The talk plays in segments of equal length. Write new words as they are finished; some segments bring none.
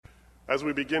As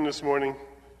we begin this morning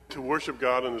to worship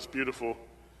God on this beautiful,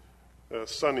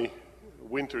 sunny,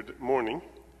 wintered morning,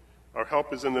 our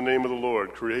help is in the name of the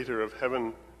Lord, creator of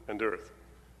heaven and earth.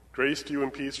 Grace to you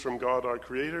and peace from God our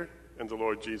Creator and the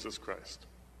Lord Jesus Christ.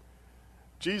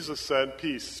 Jesus said,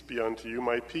 "Peace be unto you,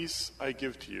 my peace I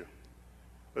give to you.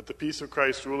 Let the peace of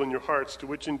Christ rule in your hearts, to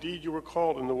which indeed you were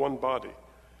called in the one body.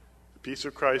 The peace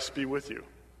of Christ be with you,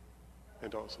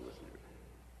 and also with you."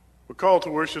 We're called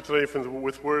to worship today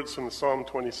with words from Psalm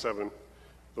 27.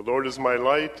 The Lord is my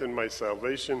light and my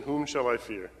salvation, whom shall I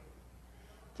fear?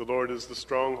 The Lord is the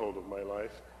stronghold of my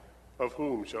life, of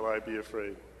whom shall I be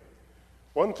afraid?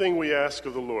 One thing we ask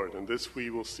of the Lord, and this we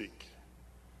will seek,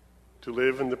 to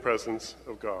live in the presence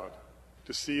of God,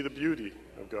 to see the beauty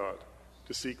of God,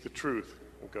 to seek the truth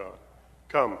of God.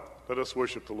 Come, let us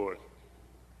worship the Lord.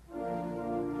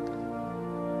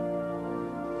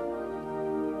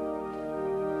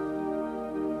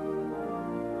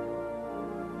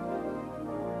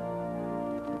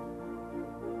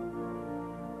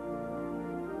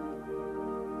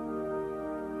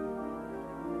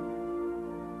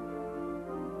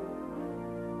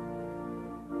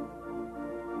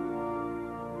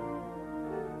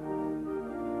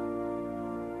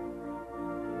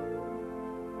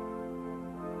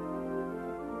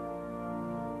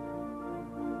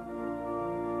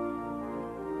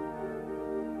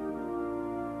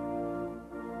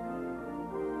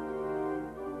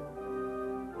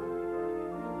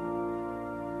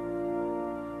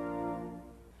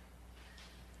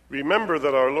 Remember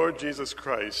that our Lord Jesus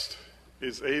Christ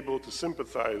is able to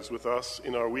sympathize with us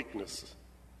in our weakness,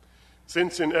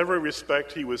 since in every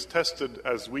respect he was tested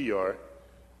as we are,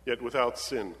 yet without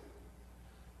sin.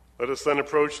 Let us then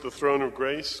approach the throne of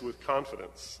grace with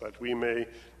confidence, that we may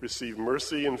receive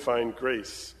mercy and find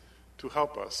grace to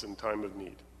help us in time of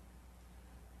need.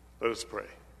 Let us pray.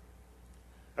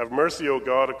 Have mercy, O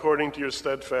God, according to your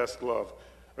steadfast love.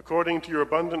 According to your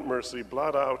abundant mercy,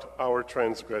 blot out our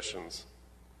transgressions.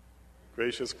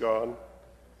 Gracious God,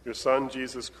 your Son,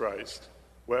 Jesus Christ,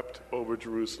 wept over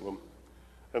Jerusalem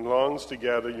and longs to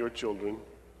gather your children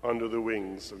under the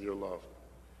wings of your love.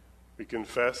 We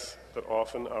confess that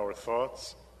often our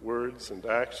thoughts, words, and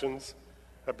actions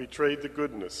have betrayed the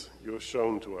goodness you have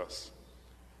shown to us.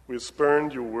 We have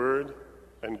spurned your word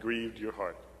and grieved your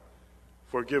heart.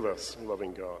 Forgive us,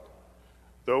 loving God.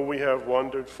 Though we have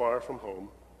wandered far from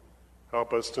home,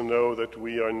 help us to know that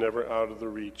we are never out of the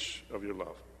reach of your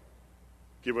love.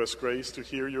 Give us grace to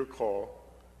hear your call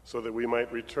so that we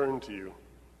might return to you.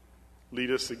 Lead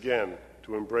us again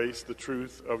to embrace the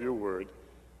truth of your word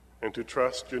and to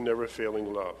trust your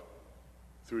never-failing love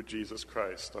through Jesus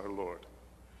Christ our Lord.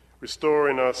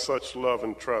 Restore in us such love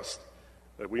and trust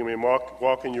that we may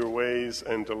walk in your ways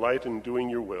and delight in doing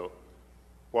your will.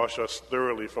 Wash us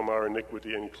thoroughly from our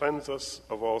iniquity and cleanse us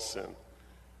of all sin.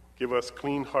 Give us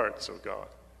clean hearts, O God,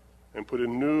 and put a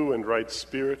new and right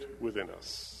spirit within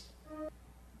us.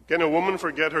 Can a woman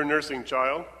forget her nursing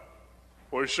child,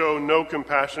 or show no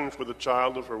compassion for the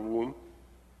child of her womb?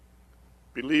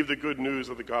 Believe the good news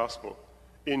of the gospel.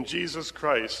 In Jesus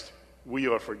Christ, we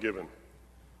are forgiven.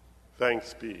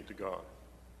 Thanks be to God.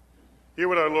 Hear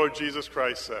what our Lord Jesus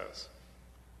Christ says.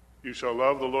 You shall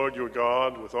love the Lord your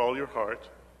God with all your heart,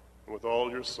 and with all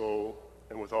your soul,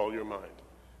 and with all your mind.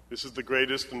 This is the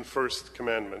greatest and first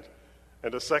commandment,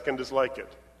 and a second is like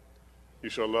it. You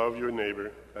shall love your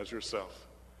neighbor as yourself.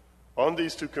 On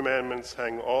these two commandments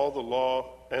hang all the law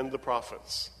and the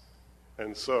prophets,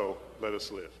 and so let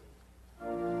us live.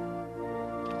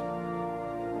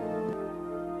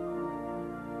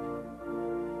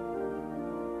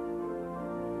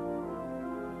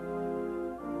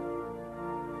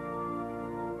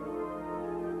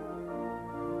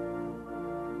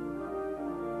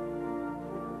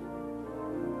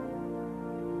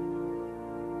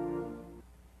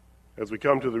 As we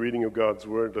come to the reading of God's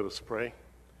word, let us pray.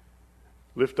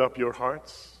 Lift up your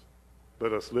hearts.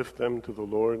 Let us lift them to the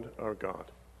Lord our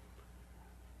God.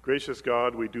 Gracious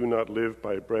God, we do not live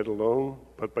by bread alone,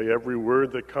 but by every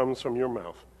word that comes from your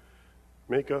mouth.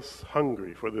 Make us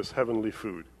hungry for this heavenly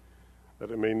food,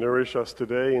 that it may nourish us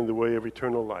today in the way of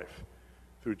eternal life.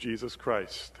 Through Jesus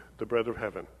Christ, the bread of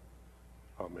heaven.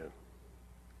 Amen.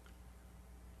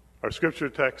 Our scripture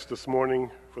text this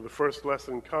morning for the first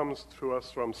lesson comes to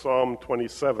us from Psalm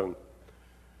 27.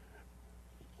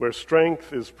 Where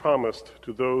strength is promised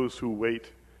to those who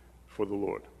wait for the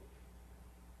Lord.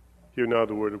 Hear now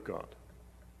the word of God.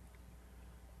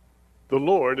 The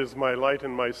Lord is my light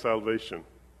and my salvation.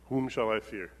 Whom shall I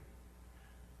fear?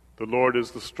 The Lord is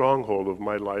the stronghold of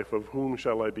my life. Of whom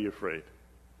shall I be afraid?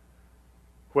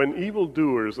 When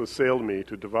evildoers assail me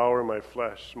to devour my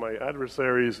flesh, my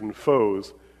adversaries and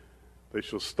foes, they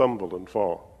shall stumble and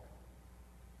fall.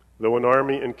 Though an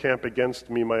army encamp against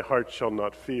me, my heart shall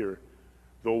not fear.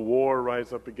 Though war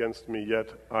rise up against me, yet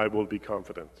I will be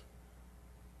confident.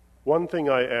 One thing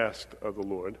I asked of the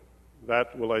Lord,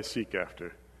 that will I seek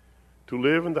after, to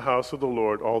live in the house of the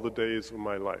Lord all the days of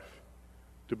my life,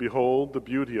 to behold the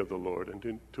beauty of the Lord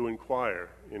and to inquire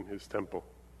in his temple.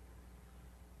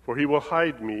 For he will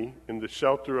hide me in his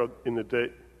shelter in the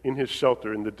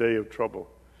day of trouble.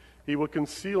 He will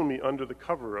conceal me under the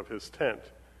cover of his tent.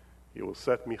 He will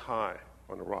set me high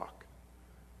on a rock.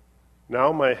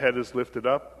 Now my head is lifted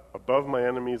up above my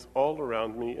enemies all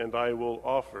around me, and I will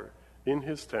offer in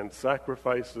his tent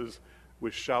sacrifices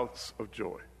with shouts of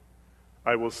joy.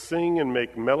 I will sing and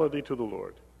make melody to the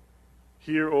Lord.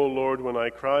 Hear, O Lord, when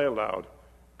I cry aloud.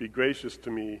 Be gracious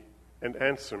to me and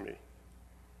answer me.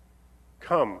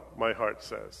 Come, my heart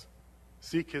says,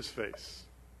 seek his face.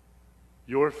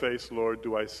 Your face, Lord,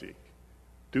 do I seek.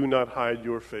 Do not hide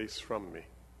your face from me.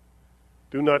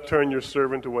 Do not turn your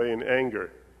servant away in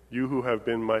anger, you who have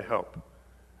been my help.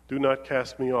 Do not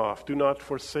cast me off. Do not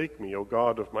forsake me, O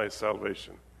God of my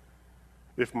salvation.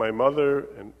 If my mother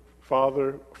and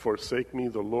father forsake me,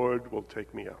 the Lord will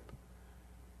take me up.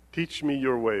 Teach me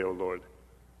your way, O Lord,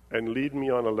 and lead me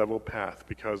on a level path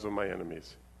because of my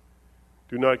enemies.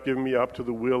 Do not give me up to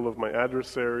the will of my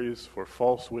adversaries, for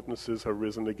false witnesses have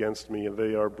risen against me, and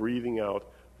they are breathing out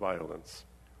violence.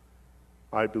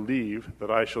 I believe that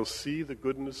I shall see the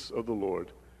goodness of the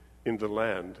Lord in the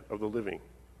land of the living.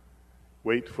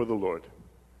 Wait for the Lord.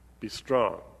 Be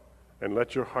strong, and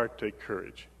let your heart take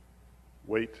courage.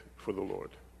 Wait for the Lord.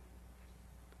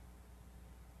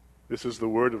 This is the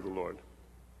word of the Lord.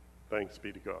 Thanks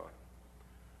be to God.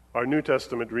 Our New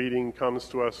Testament reading comes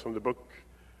to us from the book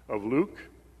of Luke,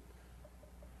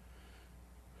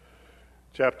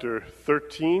 chapter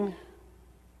 13,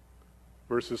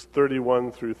 verses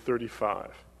 31 through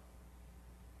 35.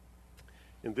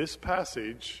 In this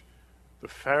passage, the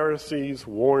Pharisees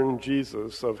warn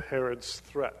Jesus of Herod's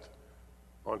threat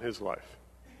on his life.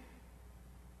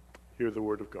 Hear the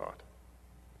word of God.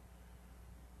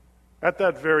 At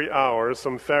that very hour,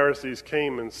 some Pharisees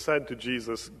came and said to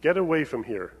Jesus, "Get away from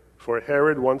here, for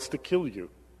Herod wants to kill you."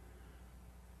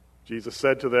 Jesus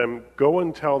said to them, "Go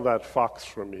and tell that fox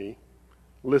from me,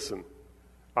 listen,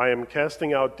 I am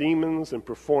casting out demons and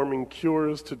performing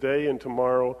cures today and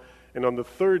tomorrow, and on the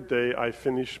third day I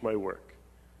finish my work.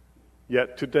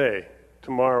 Yet today,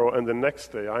 tomorrow, and the next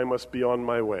day I must be on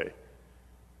my way,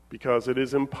 because it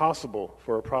is impossible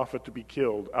for a prophet to be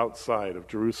killed outside of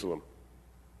Jerusalem.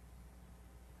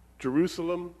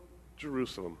 Jerusalem,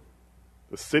 Jerusalem,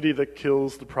 the city that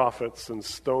kills the prophets and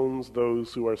stones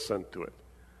those who are sent to it.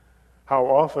 How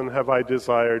often have I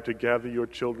desired to gather your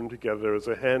children together as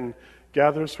a hen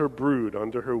gathers her brood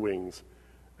under her wings,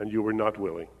 and you were not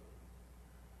willing.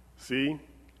 See,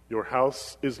 your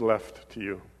house is left to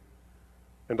you.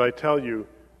 And I tell you,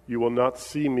 you will not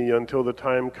see me until the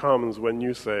time comes when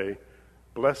you say,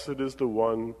 'Blessed is the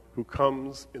one who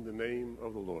comes in the name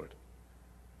of the Lord.'"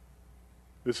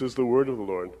 This is the word of the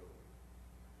Lord.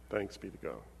 Thanks be to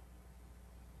God.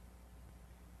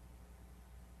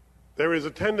 There is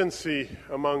a tendency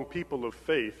among people of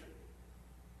faith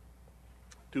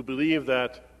to believe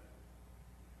that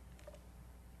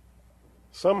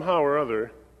somehow or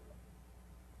other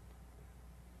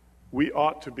we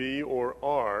ought to be or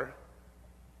are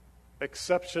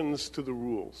exceptions to the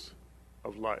rules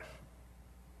of life.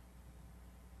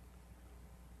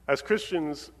 As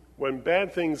Christians, when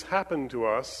bad things happen to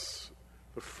us,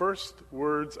 the first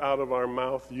words out of our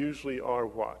mouth usually are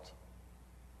what?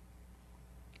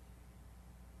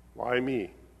 Why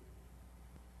me?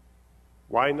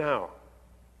 Why now?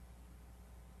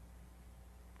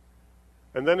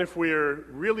 And then if we're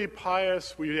really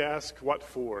pious, we ask, what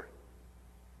for?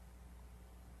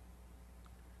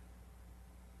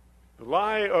 The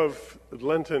lie of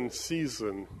Lenten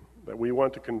season that we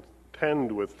want to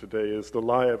contend with today is the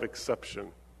lie of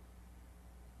exception.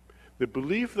 The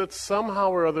belief that somehow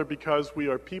or other, because we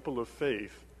are people of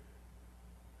faith,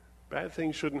 bad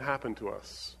things shouldn't happen to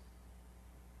us.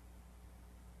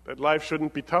 That life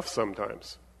shouldn't be tough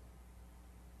sometimes.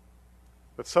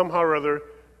 That somehow or other,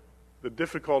 the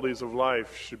difficulties of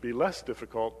life should be less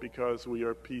difficult because we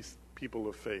are people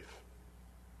of faith.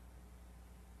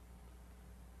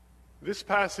 This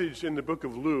passage in the book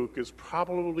of Luke is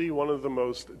probably one of the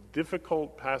most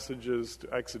difficult passages to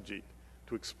exegete,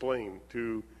 to explain,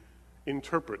 to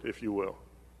interpret, if you will.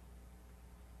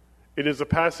 It is a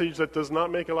passage that does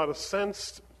not make a lot of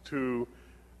sense to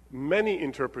many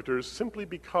interpreters simply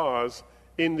because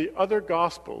In the other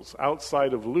Gospels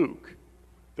outside of Luke,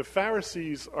 the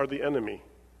Pharisees are the enemy.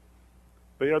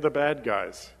 They are the bad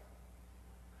guys.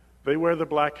 They wear the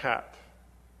black hat.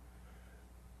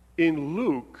 In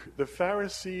Luke, the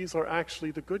Pharisees are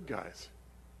actually the good guys.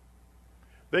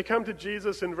 They come to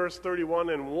Jesus in verse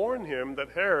 31 and warn him that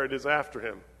Herod is after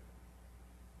him.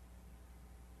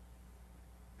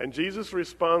 And Jesus'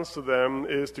 response to them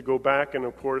is to go back and,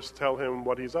 of course, tell him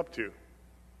what he's up to,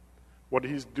 what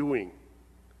he's doing,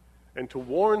 and to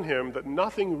warn him that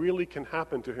nothing really can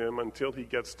happen to him until he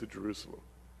gets to Jerusalem.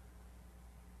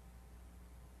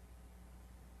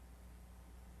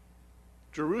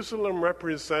 Jerusalem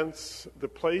represents the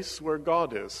place where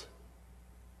God is,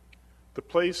 the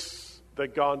place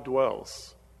that God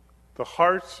dwells. The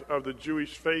heart of the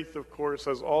Jewish faith, of course,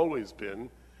 has always been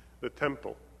the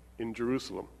temple in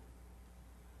Jerusalem.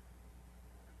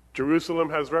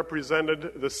 Jerusalem has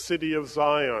represented the city of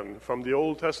Zion from the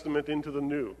Old Testament into the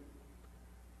New.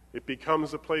 It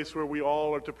becomes a place where we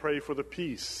all are to pray for the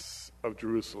peace of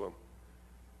Jerusalem,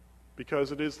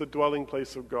 because it is the dwelling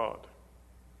place of God.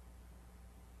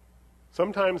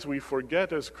 Sometimes we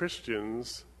forget as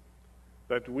Christians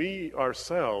that we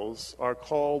ourselves are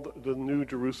called the New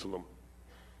Jerusalem.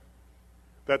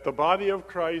 That the body of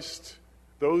Christ,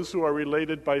 those who are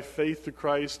related by faith to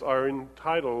Christ, are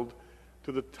entitled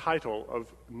to the title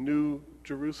of New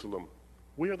Jerusalem.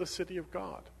 We are the city of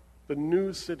God, the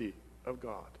new city of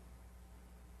God.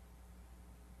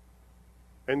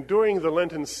 And during the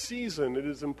Lenten season, it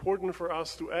is important for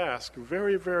us to ask,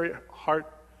 very, very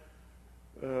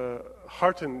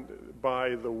heartened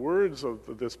by the words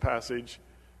of this passage,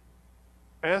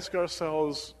 ask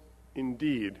ourselves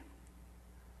indeed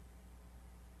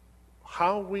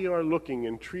how we are looking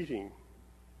and treating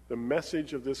the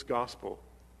message of this gospel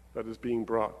that is being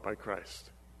brought by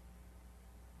Christ.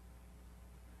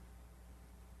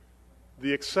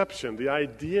 The exception, the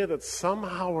idea that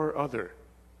somehow or other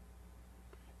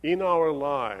in our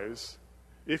lives,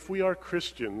 if we are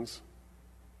Christians,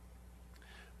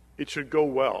 it should go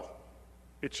well.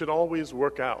 It should always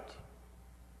work out.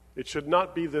 It should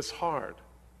not be this hard.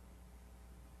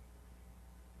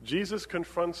 Jesus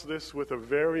confronts this with a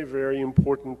very, very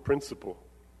important principle.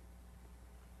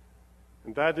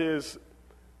 And that is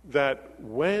that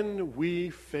when we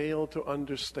fail to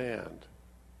understand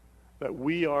that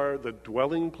we are the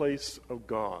dwelling place of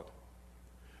God,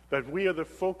 that we are the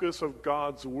focus of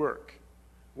God's work,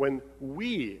 when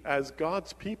we, as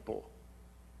God's people,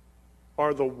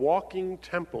 are the walking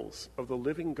temples of the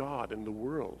living God in the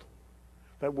world,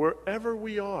 that wherever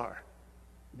we are,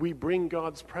 we bring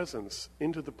God's presence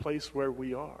into the place where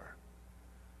we are.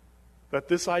 That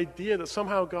this idea that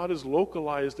somehow God is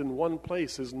localized in one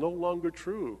place is no longer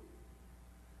true.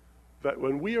 That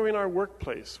when we are in our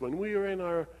workplace, when we are in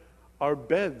our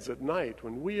beds at night,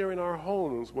 when we are in our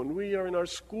homes, when we are in our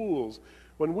schools,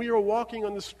 when we are walking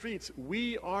on the streets,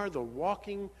 we are the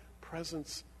walking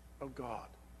presence of God.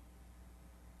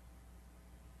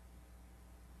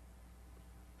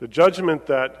 The judgment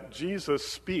that Jesus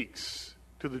speaks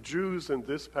to the Jews in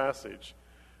this passage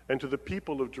and to the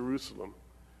people of Jerusalem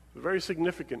is a very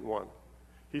significant one.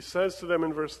 He says to them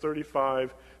in verse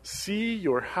 35, "See,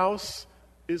 your house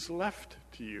is left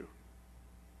to you."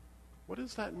 What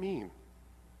does that mean?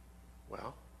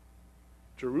 Well,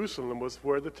 Jerusalem was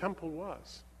where the temple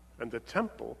was, and the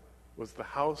temple was the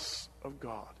house of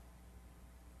God.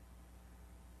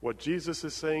 What Jesus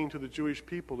is saying to the Jewish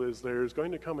people is there's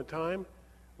going to come a time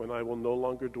when I will no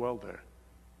longer dwell there.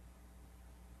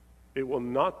 It will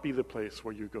not be the place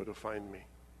where you go to find me.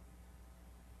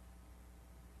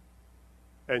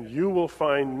 And you will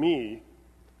find me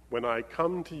when I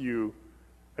come to you,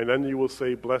 and then you will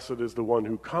say, "Blessed is the one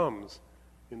who comes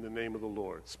in the name of the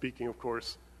Lord." Speaking, of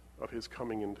course, of his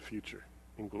coming in the future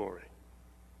in glory.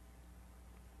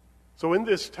 So in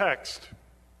this text,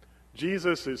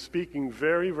 Jesus is speaking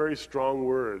very, very strong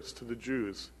words to the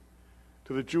Jews,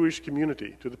 to the Jewish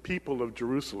community, to the people of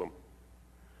Jerusalem,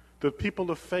 to the people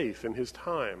of faith in his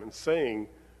time, and saying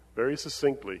very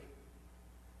succinctly,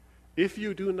 if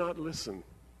you do not listen,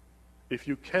 if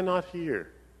you cannot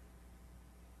hear,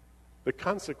 the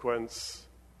consequence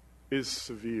is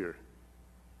severe.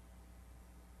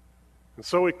 And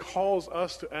so it calls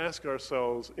us to ask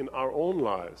ourselves in our own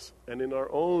lives and in our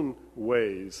own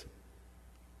ways,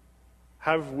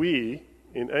 have we,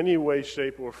 in any way,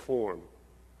 shape, or form,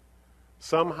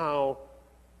 somehow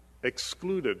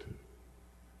excluded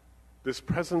this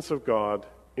presence of God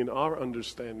in our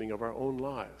understanding of our own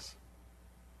lives?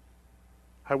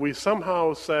 Have we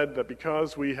somehow said that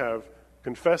because we have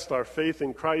confessed our faith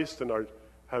in Christ and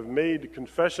have made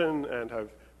confession and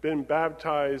have been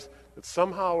baptized, that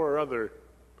somehow or other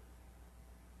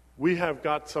we have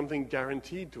got something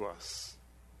guaranteed to us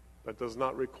that does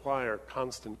not require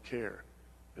constant care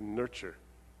and nurture.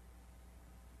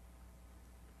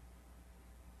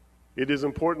 It is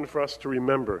important for us to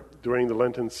remember during the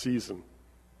Lenten season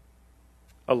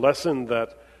a lesson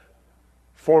that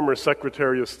former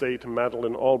Secretary of State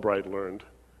Madeleine Albright learned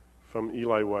from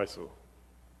Elie Wiesel.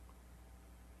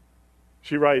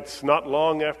 She writes, "Not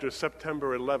long after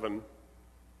September 11,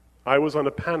 I was on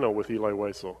a panel with Elie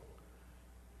Wiesel.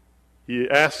 He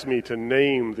asked me to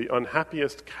name the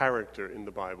unhappiest character in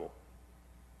the Bible.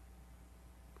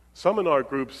 Some in our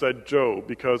group said Job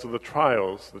because of the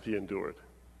trials that he endured.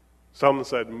 Some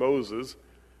said Moses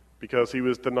because he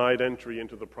was denied entry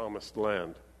into the promised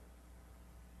land.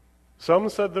 Some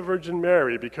said the Virgin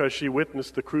Mary because she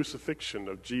witnessed the crucifixion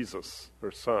of Jesus,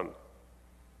 her son.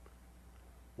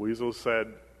 Wiesel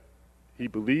said he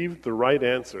believed the right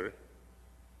answer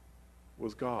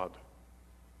was God,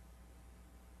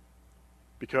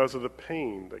 because of the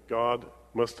pain that God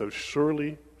must have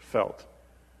surely felt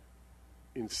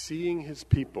in seeing his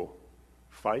people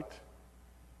fight,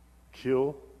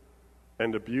 kill,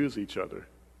 and abuse each other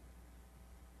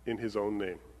in his own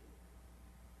name.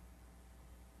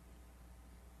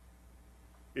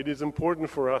 It is important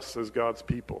for us as God's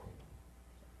people,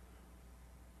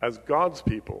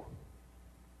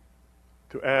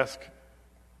 to ask,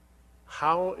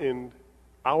 how in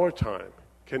our time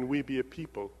can we be a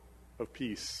people of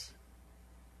peace?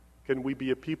 Can we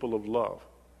be a people of love?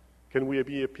 Can we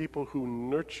be a people who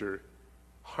nurture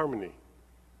harmony,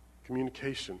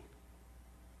 communication,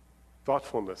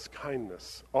 thoughtfulness,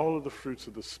 kindness, all of the fruits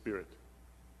of the Spirit,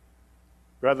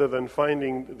 rather than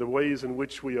finding the ways in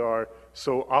which we are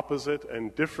so opposite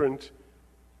and different,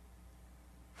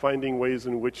 finding ways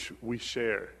in which we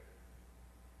share,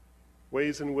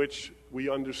 ways in which we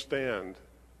understand.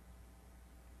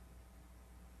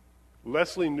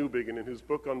 Leslie Newbigin, in his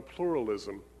book on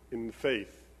pluralism in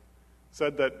faith,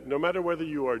 said that no matter whether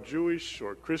you are Jewish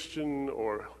or Christian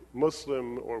or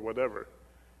Muslim or whatever,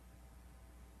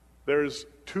 there's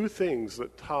two things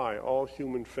that tie all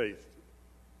human faith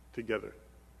together.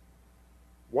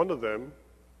 One of them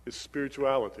is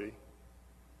spirituality,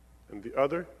 and the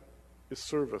other is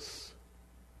service.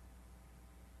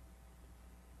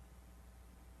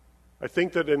 I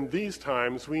think that in these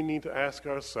times we need to ask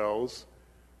ourselves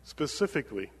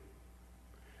specifically,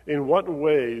 in what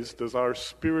ways does our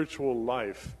spiritual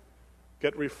life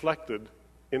get reflected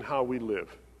in how we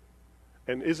live?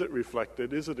 And is it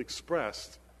reflected, is it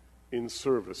expressed in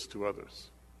service to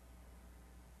others?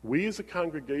 We as a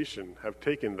congregation have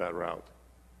taken that route,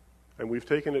 and we've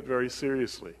taken it very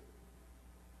seriously.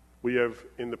 We have,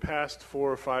 in the past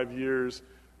 4 or 5 years,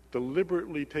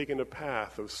 deliberately taken a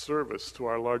path of service to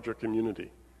our larger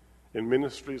community in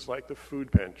ministries like the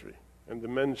food pantry and the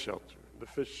men's shelter, the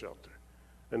fish shelter,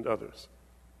 and others.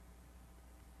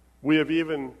 We have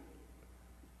even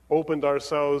opened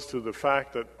ourselves to the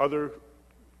fact that other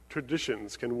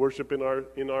traditions can worship in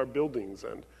our buildings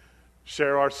and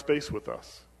share our space with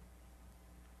us.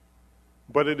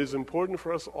 But it is important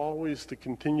for us always to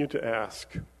continue to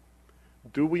ask,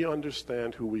 do we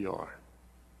understand who we are?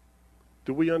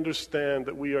 Do we understand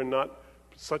that we are not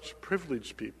such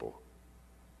privileged people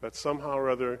that somehow or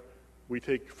other we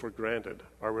take for granted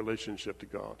our relationship to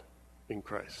God in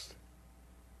Christ?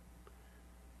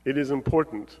 It is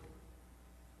important,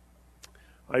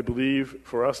 I believe,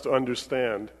 for us to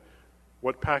understand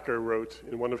what Packer wrote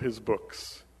in one of his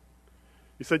books.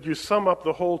 He said, you sum up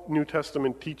the whole New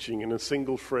Testament teaching in a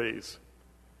single phrase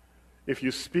if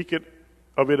you speak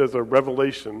of it as a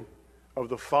revelation of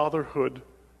the fatherhood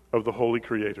of the Holy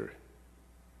Creator.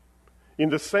 In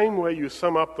the same way you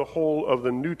sum up the whole of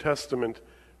the New Testament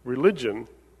religion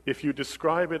if you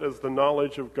describe it as the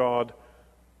knowledge of God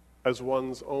as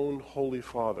one's own Holy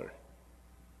Father.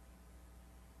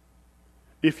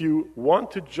 If you want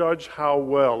to judge how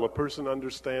well a person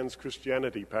understands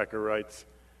Christianity, Packer writes,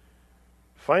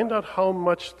 find out how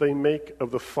much they make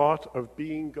of the thought of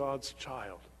being God's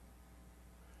child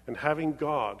and having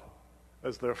God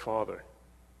as their Father.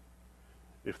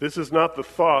 If this is not the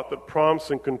thought that prompts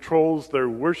and controls their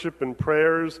worship and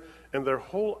prayers and their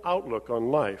whole outlook on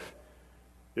life,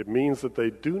 it means that they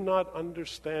do not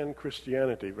understand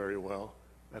Christianity very well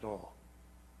at all.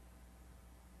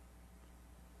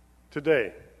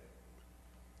 Today,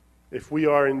 if we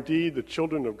are indeed the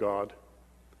children of God,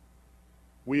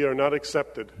 we are not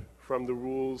accepted from the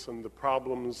rules and the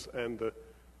problems and the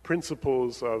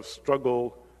principles of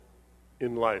struggle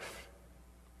in life.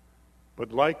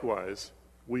 But likewise,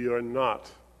 we are not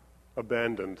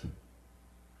abandoned.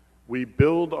 We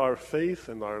build our faith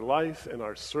and our life and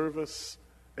our service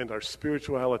and our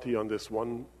spirituality on this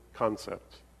one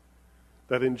concept,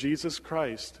 that in Jesus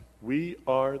Christ we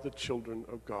are the children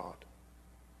of God,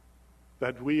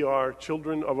 that we are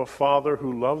children of a Father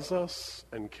who loves us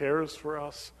and cares for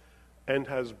us and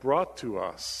has brought to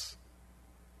us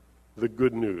the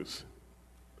good news,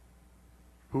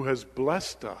 who has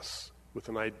blessed us with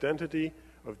an identity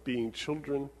of being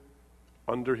children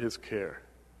under his care.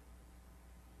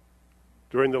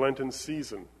 During the Lenten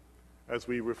season, as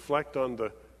we reflect on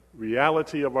the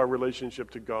reality of our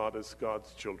relationship to God as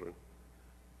God's children,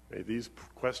 may these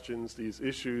questions, these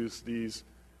issues, these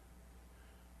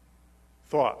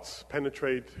thoughts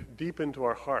penetrate deep into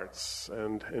our hearts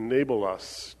and enable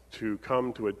us to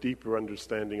come to a deeper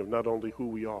understanding of not only who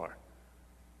we are,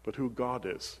 but who God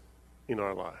is in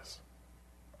our lives.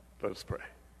 Let us pray.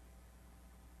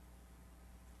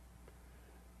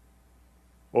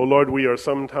 O Lord, we are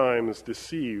sometimes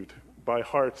deceived by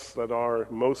hearts that are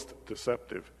most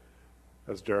deceptive,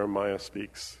 as Jeremiah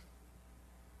speaks.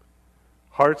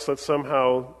 Hearts that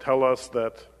somehow tell us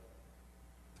that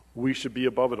we should be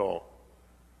above it all,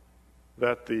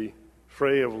 that the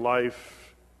fray of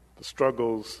life, the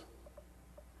struggles,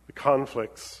 the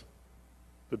conflicts,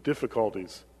 the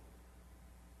difficulties,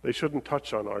 they shouldn't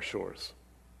touch on our shores,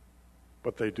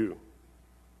 but they do.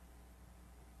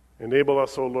 Enable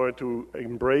us, O Lord, to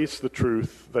embrace the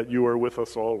truth that you are with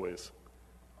us always,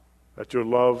 that your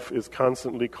love is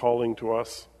constantly calling to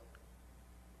us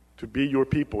to be your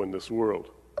people in this world,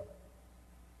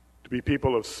 to be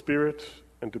people of spirit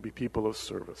and to be people of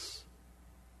service.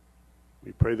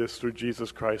 We pray this through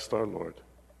Jesus Christ our Lord.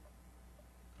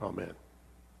 Amen.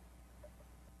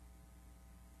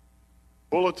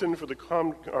 Bulletin for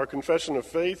our confession of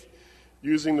faith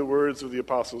using the words of the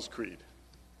Apostles' Creed.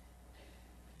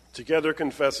 Together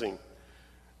confessing,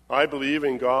 I believe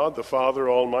in God, the Father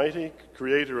Almighty,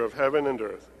 creator of heaven and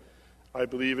earth. I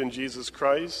believe in Jesus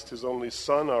Christ, his only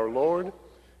Son, our Lord.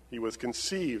 He was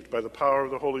conceived by the power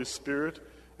of the Holy Spirit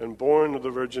and born of the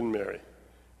Virgin Mary.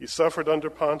 He suffered under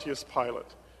Pontius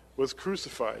Pilate, was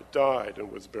crucified, died, and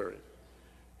was buried.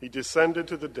 He descended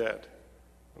to the dead.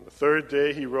 On the third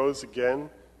day he rose again.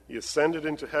 He ascended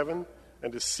into heaven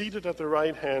and is seated at the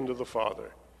right hand of the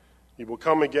Father. He will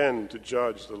come again to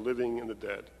judge the living and the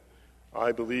dead.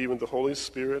 I believe in the Holy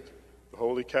Spirit, the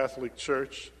Holy Catholic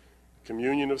Church, the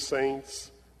communion of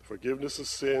saints, the forgiveness of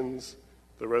sins,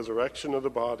 the resurrection of the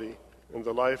body, and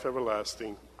the life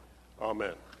everlasting.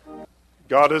 Amen.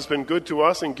 God has been good to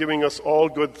us in giving us all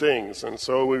good things, and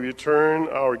so we return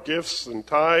our gifts and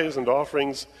tithes and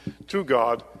offerings to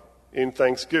God in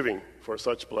thanksgiving for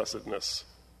such blessedness.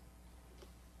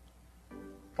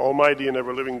 Almighty and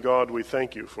ever-living God, we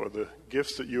thank you for the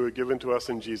gifts that you have given to us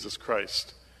in Jesus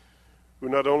Christ, who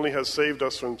not only has saved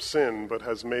us from sin, but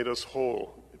has made us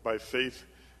whole by faith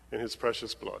in his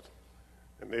precious blood.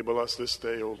 Enable us this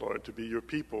day, O Lord, to be your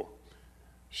people,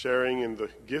 sharing in the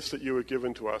gifts that you have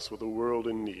given to us with a world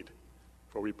in need.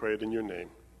 For we pray it in your name.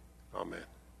 Amen.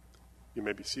 You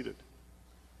may be seated.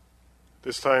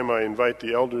 This time I invite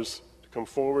the elders to come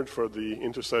forward for the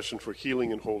intercession for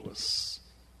healing and wholeness.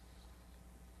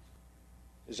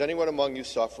 Is anyone among you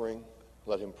suffering?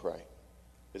 Let him pray.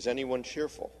 Is anyone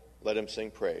cheerful? Let him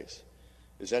sing praise.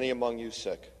 Is any among you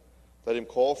sick? Let him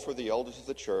call for the elders of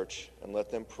the church, and let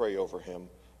them pray over him,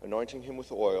 anointing him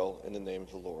with oil in the name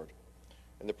of the Lord.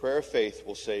 And the prayer of faith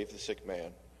will save the sick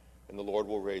man, and the Lord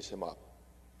will raise him up.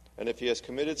 And if he has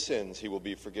committed sins, he will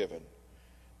be forgiven.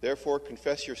 Therefore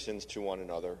confess your sins to one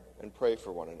another, and pray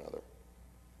for one another,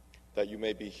 that you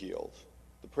may be healed.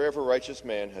 The prayer of a righteous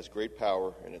man has great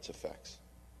power in its effects.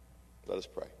 Let us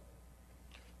pray.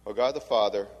 O God the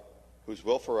Father, whose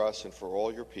will for us and for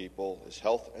all your people is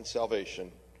health and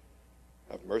salvation,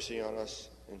 have mercy on us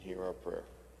and hear our prayer.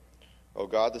 O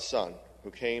God the Son, who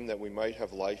came that we might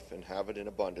have life and have it in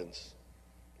abundance,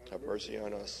 have mercy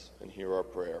on us and hear our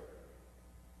prayer.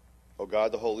 O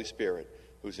God the Holy Spirit,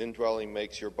 whose indwelling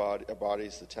makes your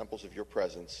bodies the temples of your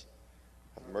presence,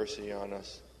 have mercy on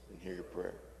us and hear your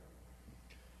prayer.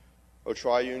 O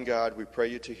triune God, we pray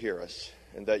you to hear us,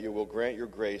 and that you will grant your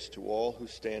grace to all who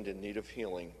stand in need of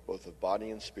healing, both of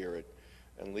body and spirit,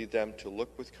 and lead them to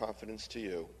look with confidence to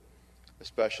you,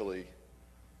 especially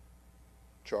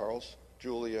Charles,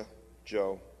 Julia,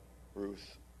 Joe,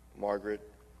 Ruth, Margaret,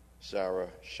 Sarah,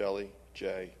 Shelley,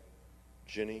 Jay,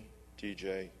 Ginny,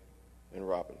 DJ, and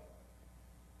Robin.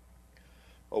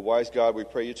 O wise God, we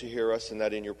pray you to hear us, and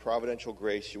that in your providential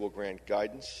grace you will grant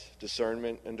guidance,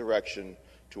 discernment, and direction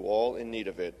to all in need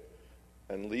of it,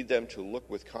 and lead them to look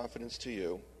with confidence to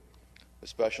you,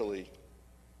 especially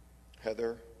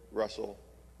Heather, Russell,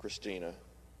 Christina,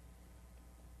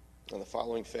 and the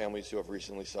following families who have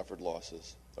recently suffered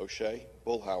losses: O'Shea,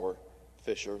 Bullhauer,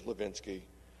 Fisher, Levinsky,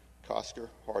 Kosker,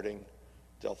 Harding,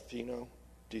 Delfino,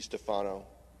 DiStefano,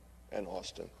 and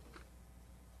Austin.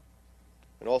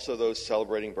 And also those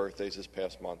celebrating birthdays this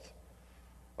past month: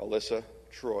 Alyssa,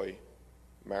 Troy,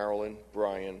 Marilyn,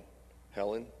 Brian,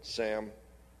 Helen, Sam,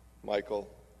 Michael,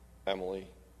 Emily,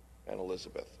 and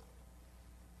Elizabeth.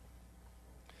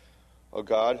 O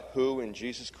God, who in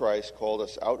Jesus Christ called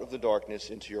us out of the darkness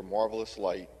into your marvelous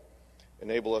light,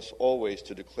 enable us always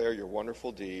to declare your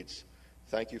wonderful deeds.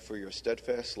 Thank you for your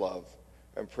steadfast love,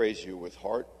 and praise you with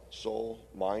heart, soul,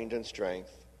 mind, and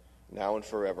strength, now and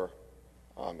forever.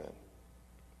 Amen.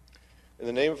 In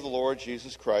the name of the Lord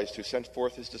Jesus Christ, who sent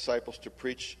forth his disciples to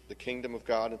preach the kingdom of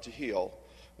God and to heal,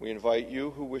 we invite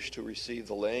you who wish to receive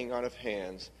the laying on of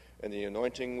hands and the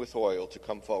anointing with oil to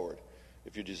come forward.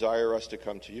 If you desire us to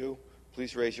come to you,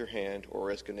 please raise your hand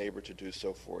or ask a neighbor to do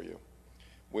so for you.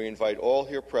 We invite all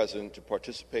here present to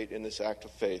participate in this act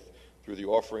of faith through the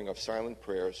offering of silent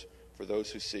prayers for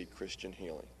those who seek Christian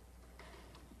healing.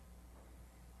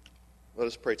 Let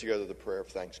us pray together the prayer of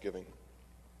thanksgiving.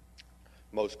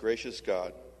 Most gracious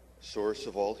God, source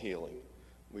of all healing,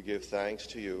 we give thanks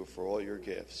to you for all your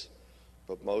gifts,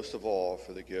 but most of all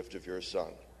for the gift of your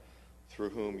Son,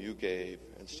 through whom you gave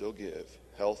and still give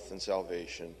health and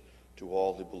salvation to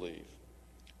all who believe.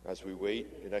 As we wait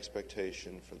in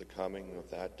expectation for the coming of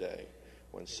that day,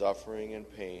 when suffering and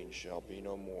pain shall be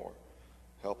no more,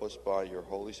 help us by your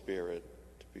Holy Spirit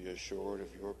to be assured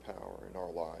of your power in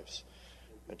our lives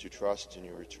and to trust in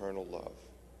your eternal love.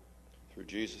 Through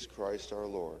Jesus Christ our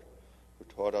Lord, who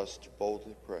taught us to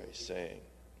boldly pray, saying,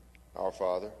 Our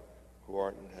Father, who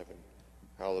art in heaven,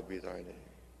 hallowed be thy name.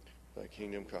 Thy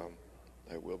kingdom come,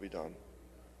 thy will be done,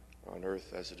 on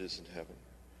earth as it is in heaven.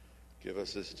 Give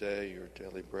us this day your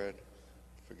daily bread.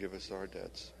 Forgive us our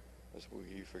debts, as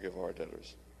we forgive our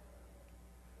debtors.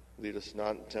 Lead us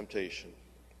not in temptation,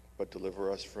 but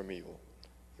deliver us from evil.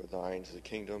 For thine is the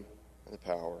kingdom, and the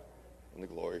power, and the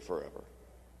glory forever.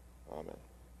 Amen.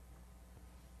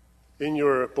 In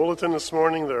your bulletin this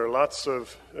morning, there are lots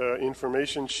of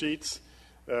information sheets.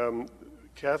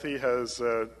 Kathy has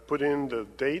put in the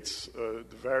dates, the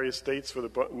various dates for the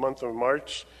month of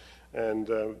March, and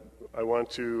I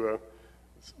want to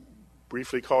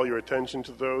briefly call your attention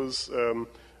to those.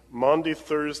 Maundy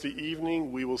Thursday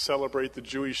evening, we will celebrate the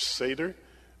Jewish Seder,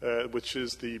 which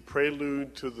is the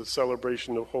prelude to the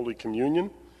celebration of Holy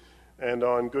Communion. And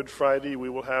on Good Friday, we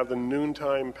will have the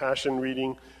noontime Passion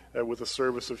reading with a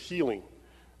service of healing.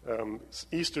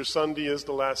 Easter Sunday is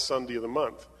the last Sunday of the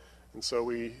month, and so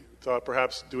we thought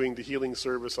perhaps doing the healing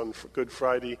service on Good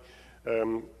Friday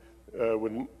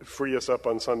would free us up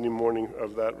on Sunday morning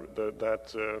of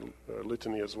that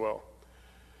litany as well.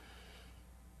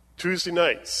 Tuesday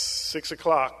nights, 6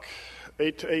 o'clock,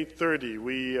 8 to 8:30,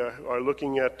 we are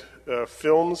looking at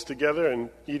films together and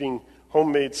eating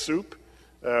homemade soup.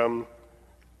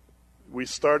 We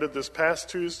started this past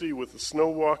Tuesday with the Snow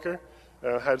Walker.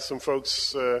 Had some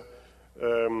folks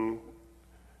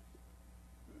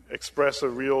express a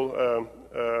real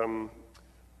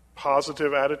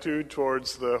positive attitude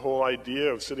towards the whole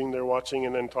idea of sitting there watching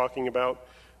and then talking about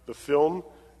the film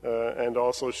and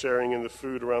also sharing in the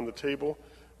food around the table.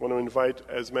 I want to invite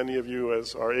as many of you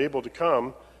as are able to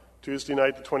come Tuesday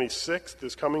night the 26th,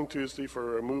 this coming Tuesday,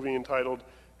 for a movie entitled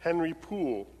Henry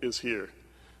Poole is Here.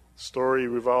 The story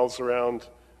revolves around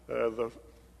the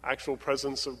actual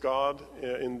presence of God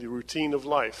in the routine of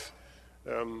life.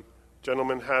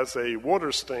 Gentleman has a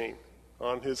water stain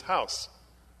on his house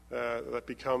that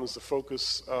becomes the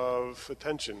focus of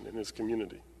attention in his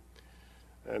community.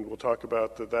 And we'll talk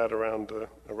about that around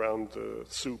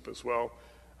soup as well.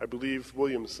 I believe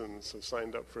Williamsons have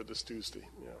signed up for this Tuesday.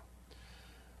 Yeah.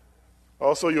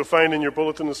 Also, you'll find in your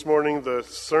bulletin this morning the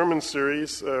sermon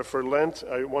series for Lent.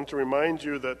 I want to remind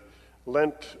you that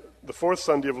Lent, the fourth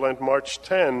Sunday of Lent, March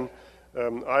 10,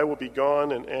 I will be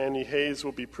gone and Annie Hayes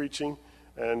will be preaching,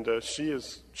 and she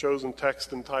has chosen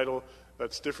text and title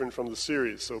that's different from the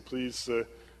series. So please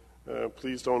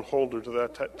don't hold her to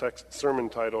that text sermon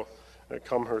title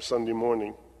come her Sunday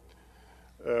morning.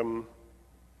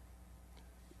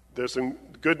 There's some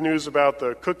good news about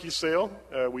the cookie sale.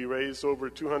 We raised over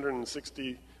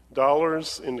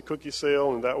 $260 in the cookie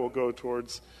sale, and that will go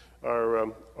towards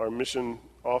our mission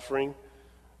offering.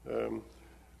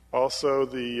 Also,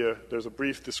 there's a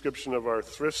brief description of our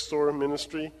thrift store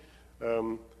ministry.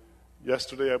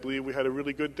 Yesterday, I believe we had a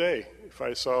really good day, if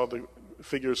I saw the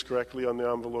figures correctly on the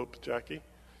envelope, Jackie.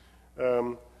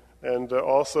 And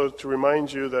also to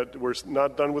remind you that we're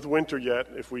not done with winter yet.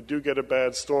 If we do get a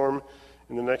bad storm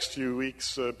in the next few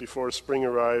weeks before spring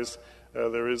arrives,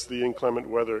 there is the inclement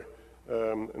weather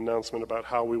announcement about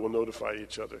how we will notify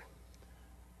each other.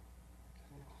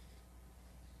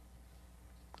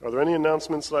 Are there any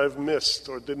announcements that I've missed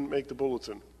or didn't make the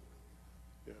bulletin?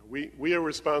 Yeah, we are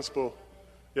responsible.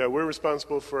 Yeah, we're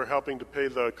responsible for helping to pay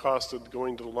the cost of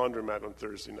going to the laundromat on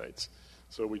Thursday nights.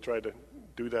 So we try to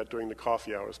do that during the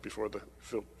coffee hours before the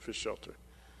fish shelter.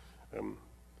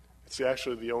 It's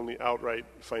actually the only outright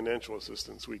financial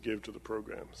assistance we give to the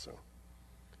program. So,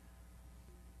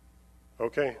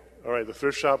 okay, all right. The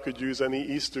thrift shop could use any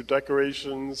Easter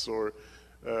decorations or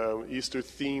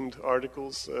Easter-themed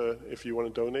articles if you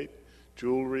want to donate,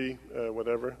 jewelry,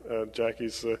 whatever.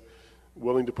 Jackie's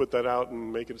willing to put that out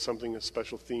and make it something, a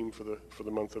special theme for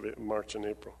the month of March and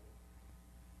April.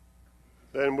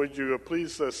 Then would you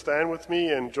please stand with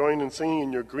me and join in singing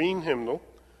in your green hymnal,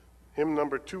 hymn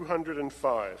number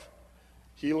 205,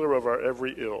 Healer of Our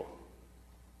Every Ill.